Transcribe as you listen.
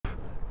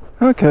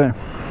Okay,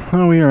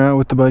 well, we are out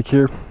with the bike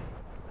here.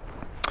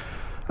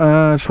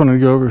 I just wanted to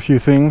go over a few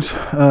things.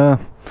 I'm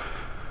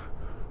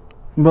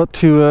about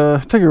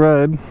to take a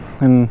ride,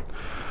 and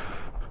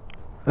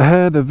I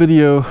had a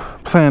video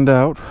planned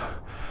out,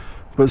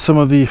 but some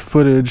of the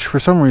footage,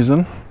 for some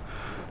reason,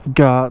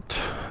 got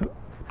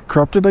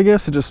corrupted, I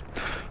guess.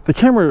 The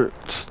camera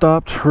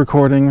stopped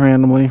recording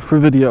randomly for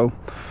video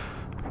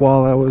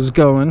while I was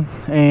going,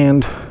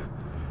 and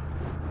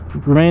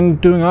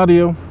remained doing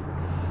audio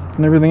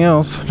and everything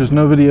else, just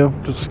no video,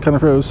 just kind of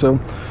froze. So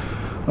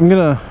I'm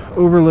gonna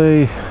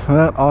overlay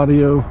that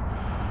audio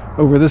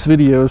over this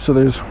video so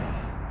there's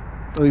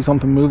at least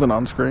something moving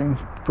on screen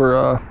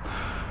for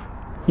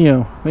you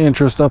know, the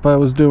intro stuff I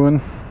was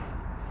doing.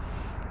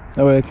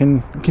 That way I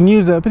can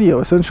use that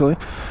video essentially.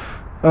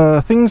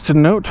 Things to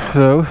note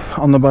though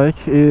on the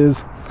bike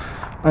is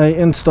I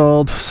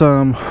installed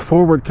some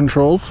forward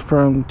controls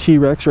from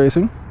T-Rex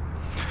Racing.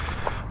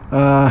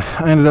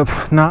 I ended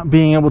up not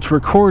being able to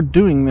record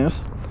doing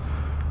this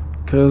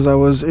because I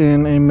was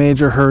in a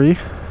major hurry.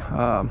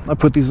 I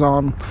put these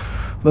on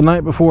the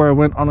night before I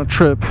went on a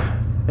trip,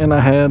 and I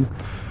had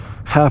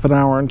half an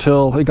hour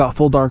until it got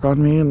full dark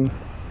on me, and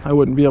I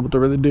wouldn't be able to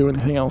really do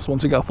anything else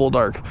once it got full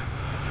dark.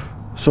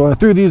 So I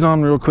threw these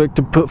on real quick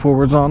to put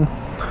forwards on.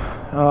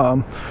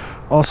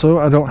 Also,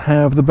 I don't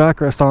have the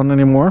backrest on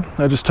anymore.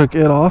 I just took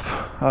it off.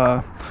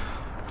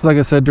 Like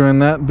I said during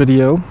that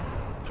video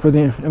for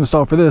the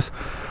install for this,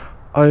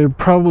 I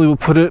probably will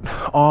put it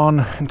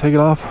on and take it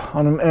off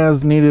on an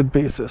as needed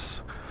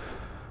basis,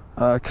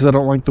 because I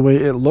don't like the way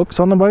it looks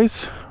on the bike.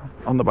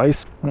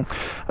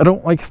 I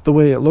don't like the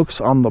way it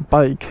looks on the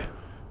bike,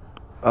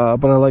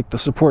 but I like the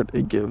support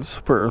it gives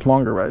for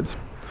longer rides.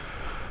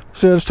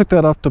 So yeah, I just took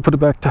that off to put it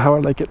back to how I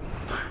like it.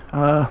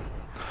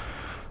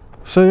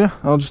 So yeah,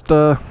 I'll just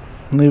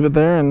leave it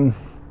there, and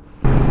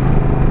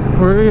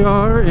we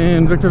are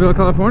in Victorville,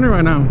 California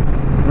right now.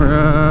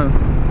 We're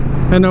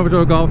heading over to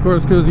a golf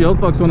course because the old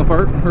fucks want to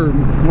fart,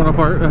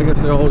 I guess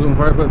they always want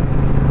to fart, but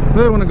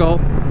they want to golf.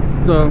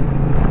 So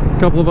a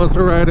couple of us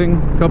are riding,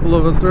 a couple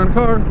of us are in a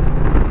car.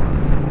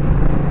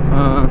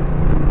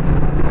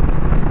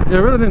 Yeah, I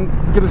really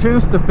didn't get a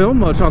chance to film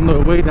much on the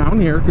way down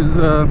here because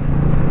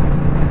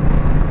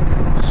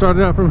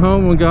started out from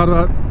home and got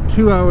about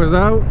 2 hours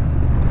out,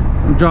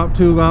 dropped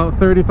to about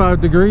 35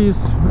 degrees,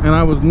 and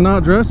I was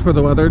not dressed for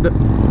the weather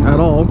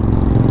at all.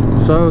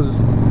 So I was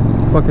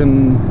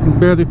fucking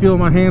barely feeling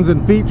my hands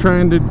and feet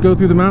trying to go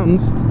through the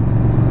mountains.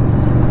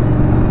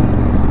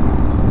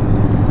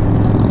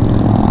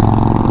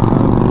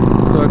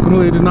 So I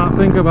completely did not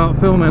think about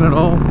filming at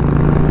all.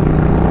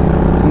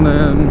 And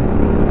then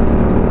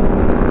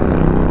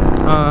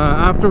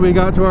after we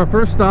got to our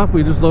first stop,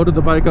 we just loaded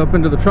the bike up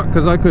into the truck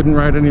because I couldn't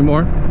ride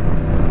anymore.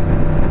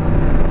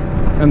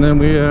 And then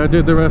we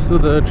did the rest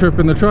of the trip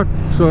in the truck,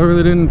 so I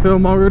really didn't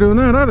film while we were doing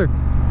that either.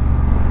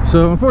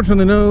 So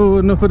unfortunately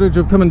no footage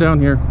of coming down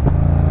here.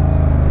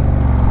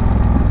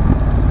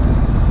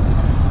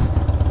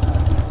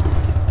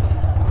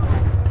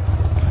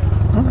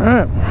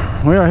 Alright,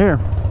 we are here.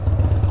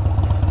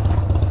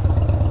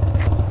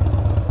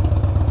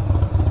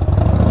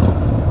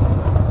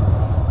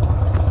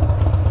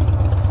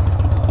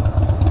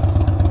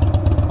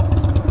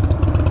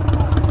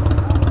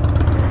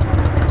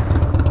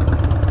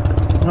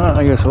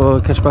 I guess we'll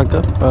catch back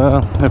up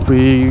if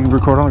we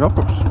record on the golf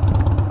course.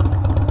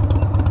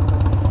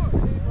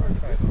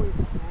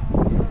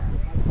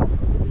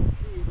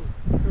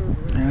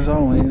 As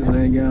always,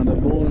 they gotta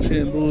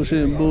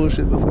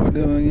bullshit before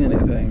doing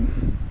anything.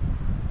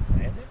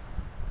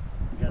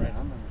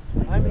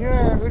 I'm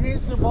here. Who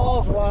needs the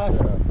balls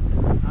washed?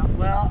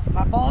 Well,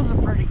 my balls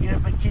are pretty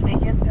good, but can you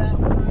get that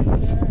one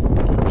right there?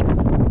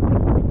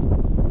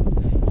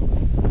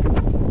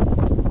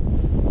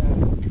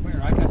 Come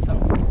here, I got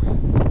something for you.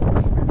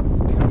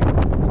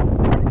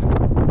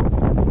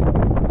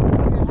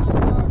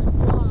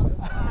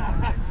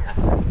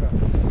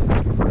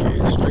 Okay,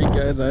 straight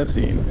guys I've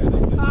seen.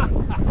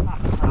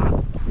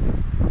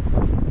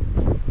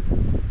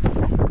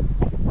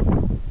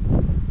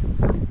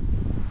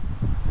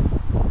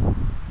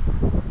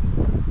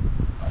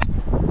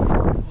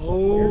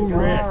 Oh,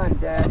 Rick. Gone,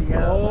 Daddy.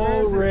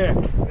 Oh, Rick.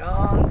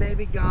 Gone,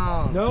 baby,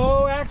 gone.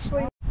 No,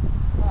 actually.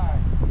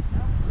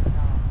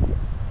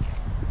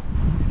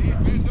 You need to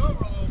bend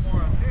over a little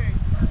more, I think.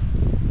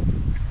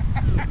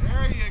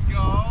 There you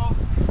go.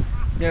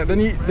 Yeah, then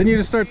you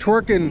just start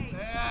twerking.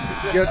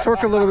 You gotta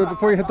twerk a little bit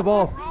before you hit the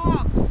ball.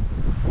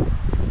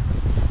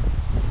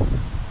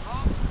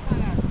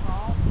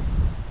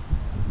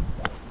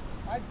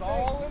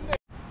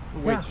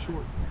 Way too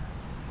short.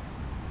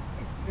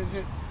 Is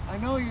it? I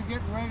know you're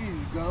getting ready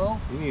to go,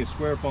 You need to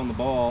square up on the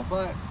ball.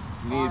 but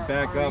You need to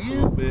back are up a you-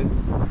 little bit.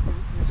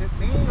 Is it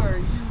me or are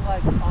you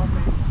like on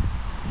me?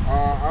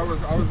 I was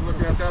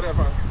looking at that if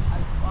I. I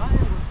thought it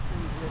was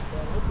pretty good,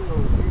 but it'll be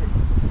over here.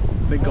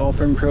 The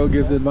golfing pro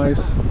gives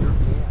advice.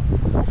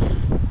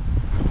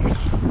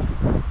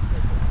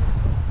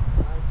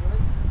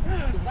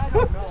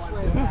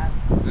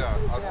 Yeah.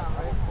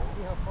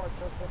 See how far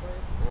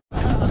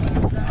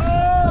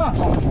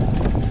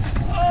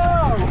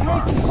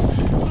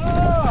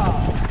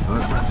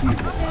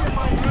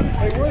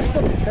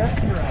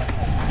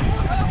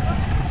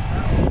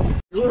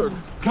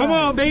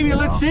baby,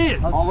 let's see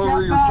it. All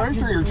over your face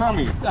or your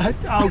tummy?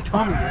 Oh,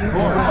 tummy.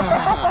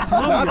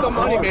 Not the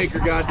moneymaker,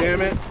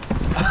 goddammit.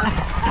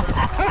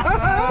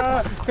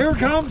 Here it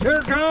comes, here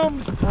it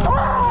comes.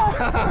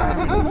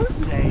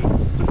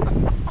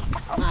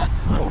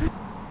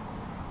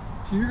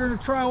 So you're gonna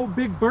try old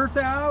Big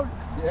Bertha out?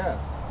 Yeah.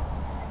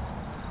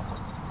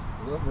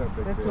 I love that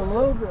big It's fish. a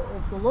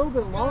little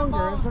bit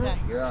longer, isn't it?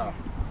 Yeah.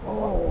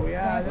 Oh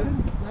yeah,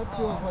 that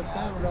feels like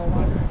that would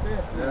almost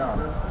fit.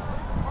 Yeah.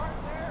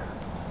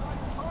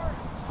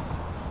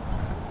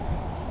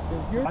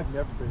 I've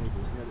never been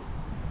able to hit it.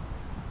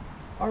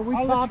 Are we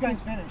I'll let you talking?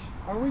 guys finish.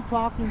 Are we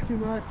talking too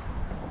much?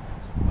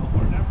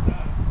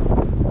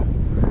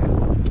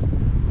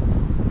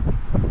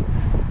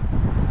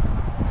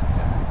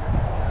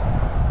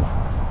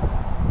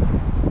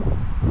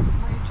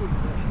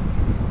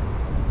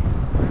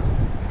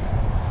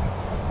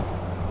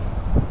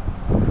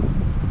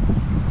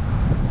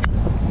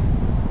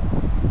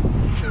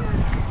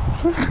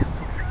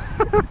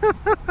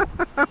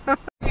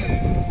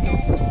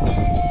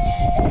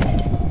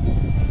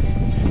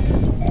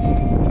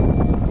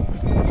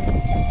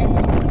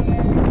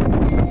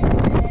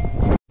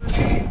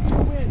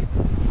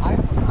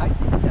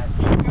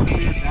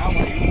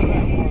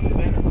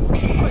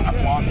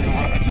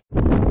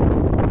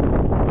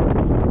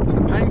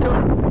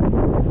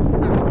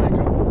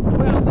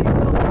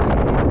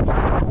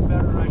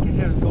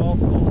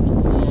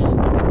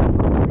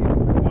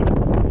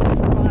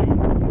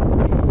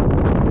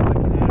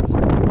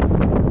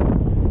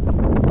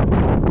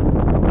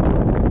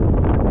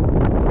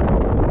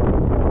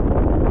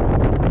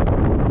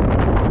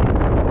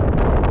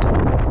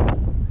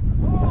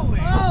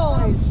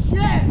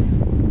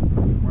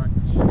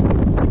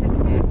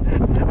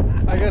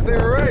 I guess they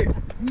were right.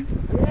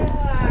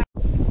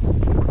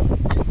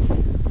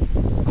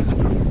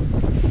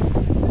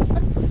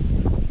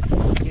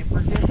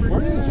 Where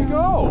did she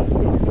go?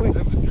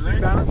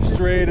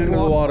 Straight into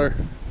the water.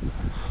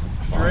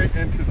 Straight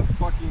into the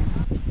fucking...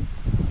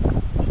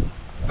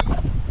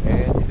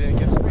 And you didn't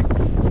get a squeak.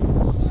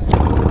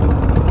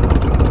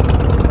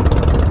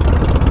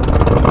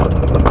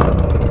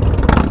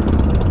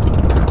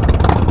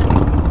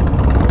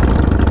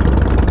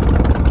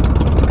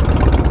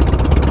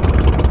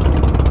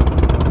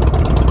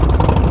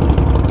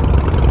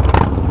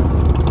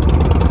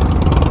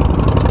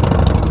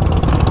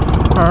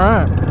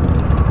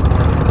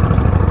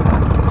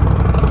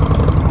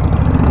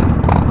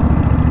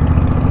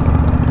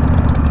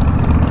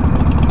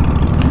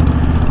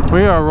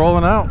 We are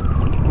rolling out.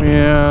 We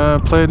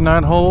played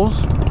 9 holes,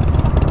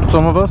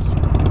 some of us.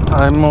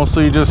 I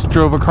mostly just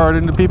drove a cart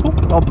into people.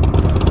 I'll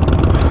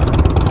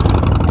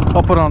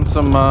put on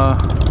some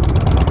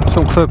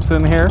clips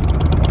in here.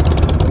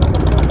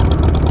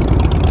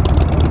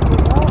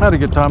 Had a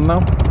good time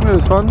though. It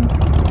was fun.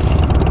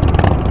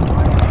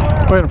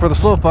 Waiting for the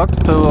slow fucks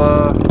to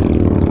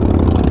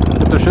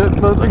get their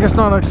shit, but I guess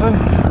not actually.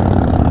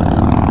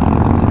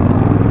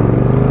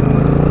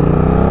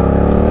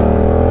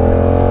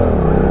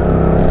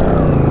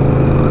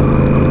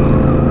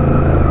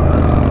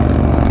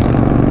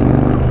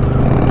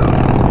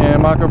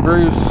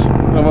 Bruce,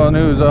 well,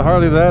 whose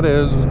Harley that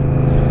is,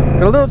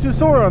 got a little too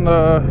sore on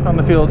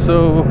the field,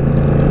 so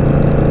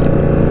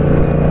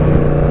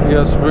I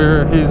guess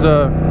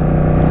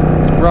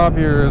Rob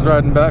here is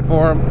riding back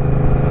for him.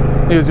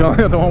 He's the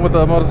only other one with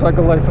a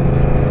motorcycle license.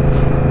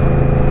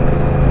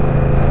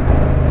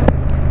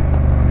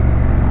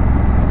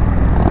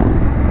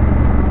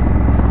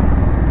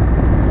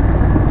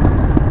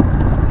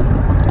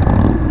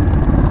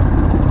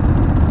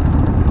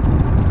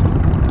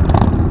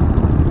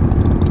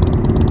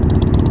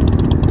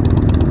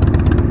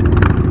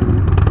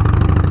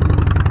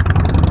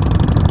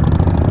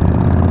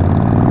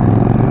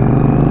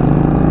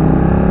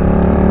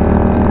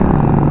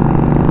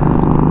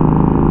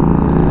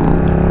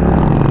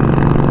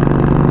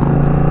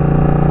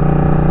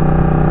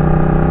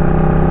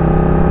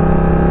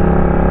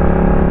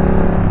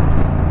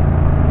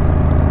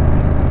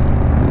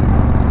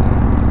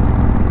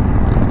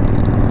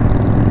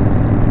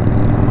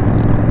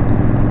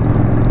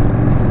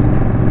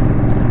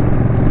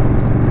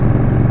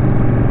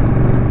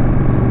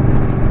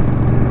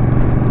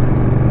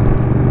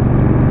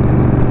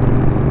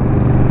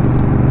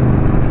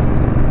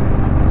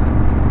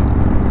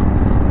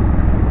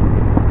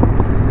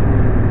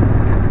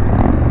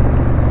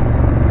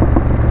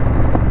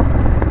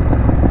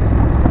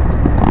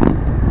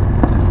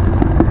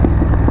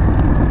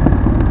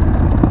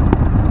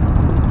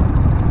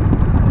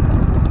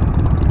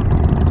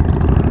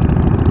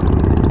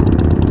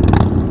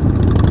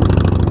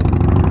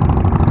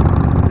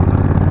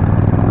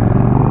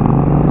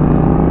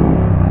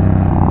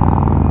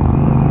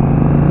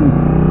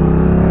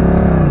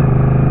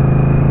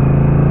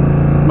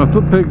 My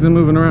foot pegs are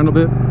moving around a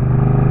bit.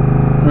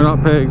 They're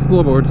not pegs,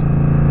 floorboards.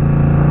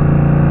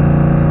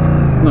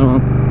 No.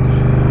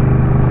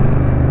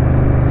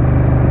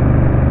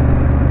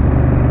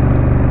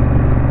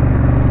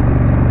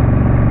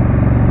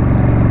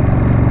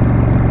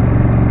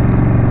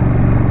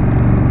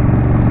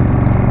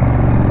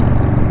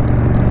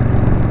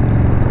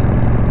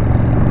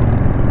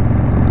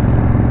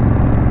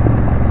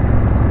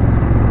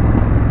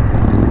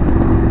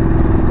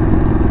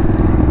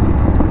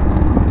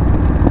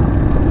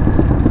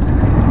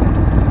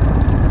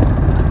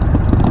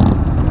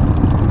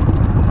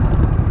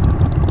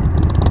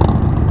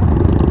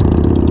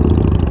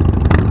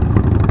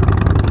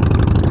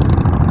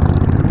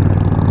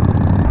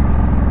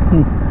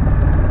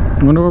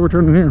 wonder why we're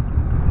turning here.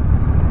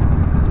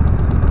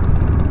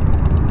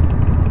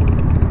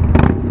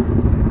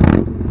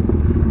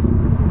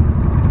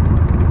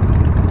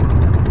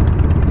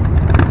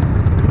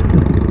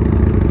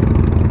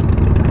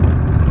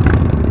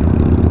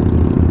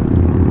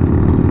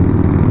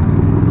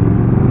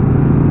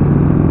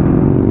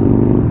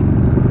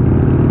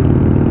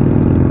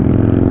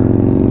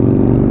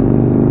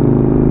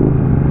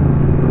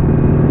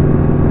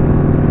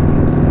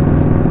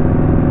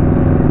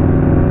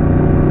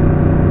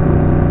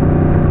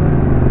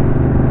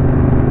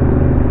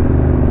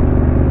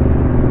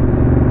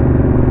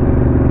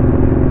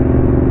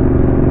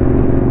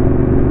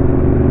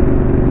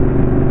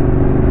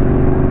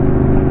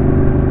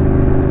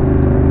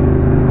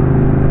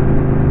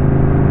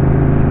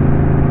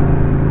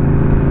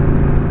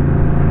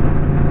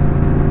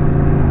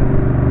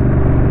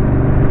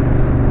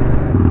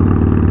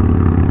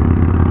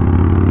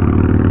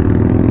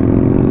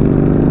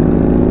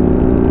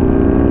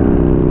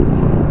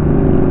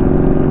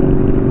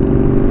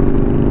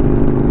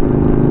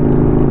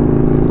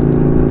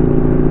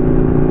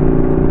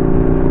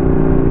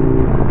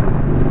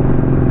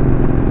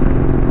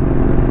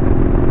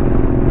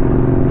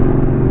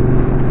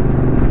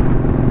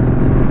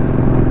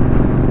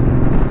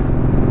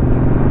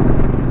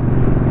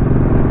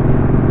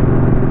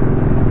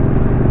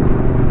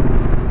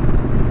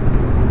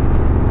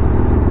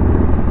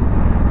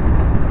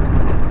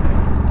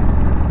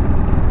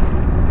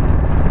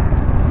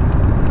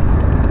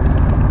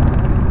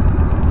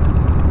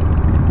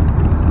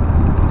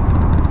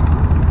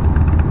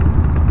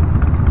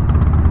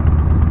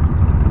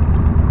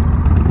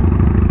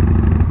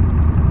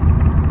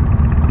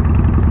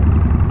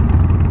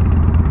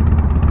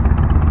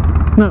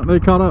 No,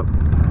 they caught up.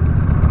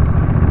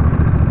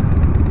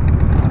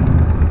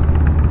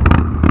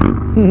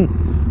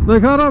 They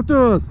caught up to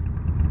us.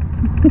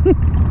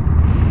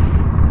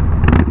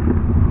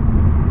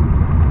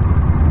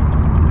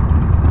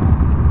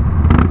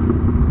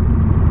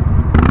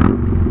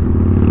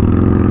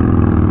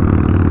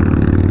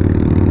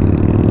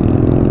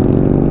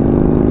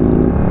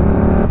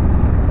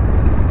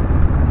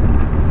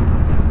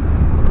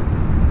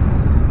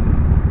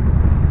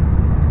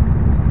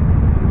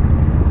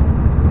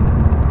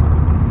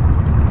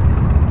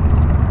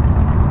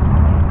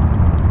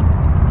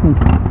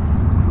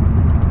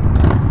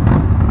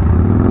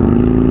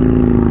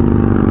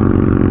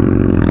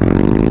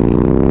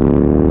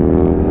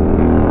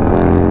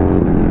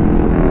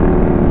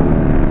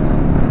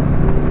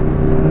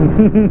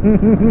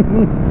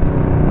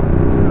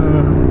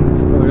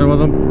 Fucking with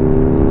them.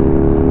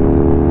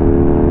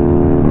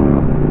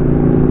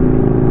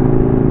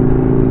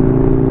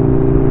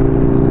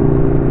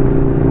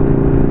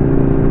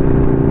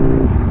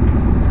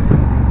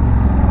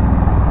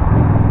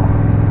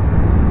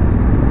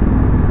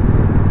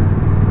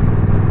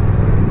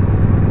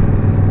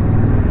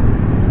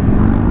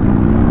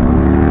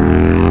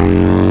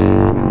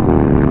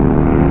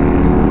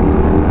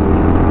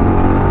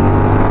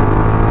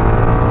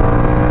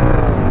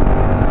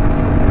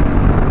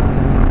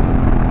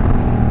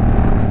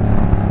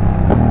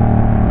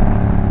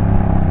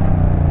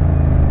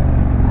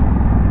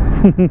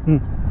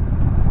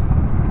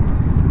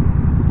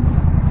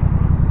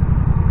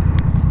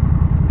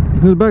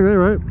 He's back there,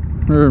 right?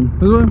 Or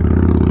this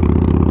way?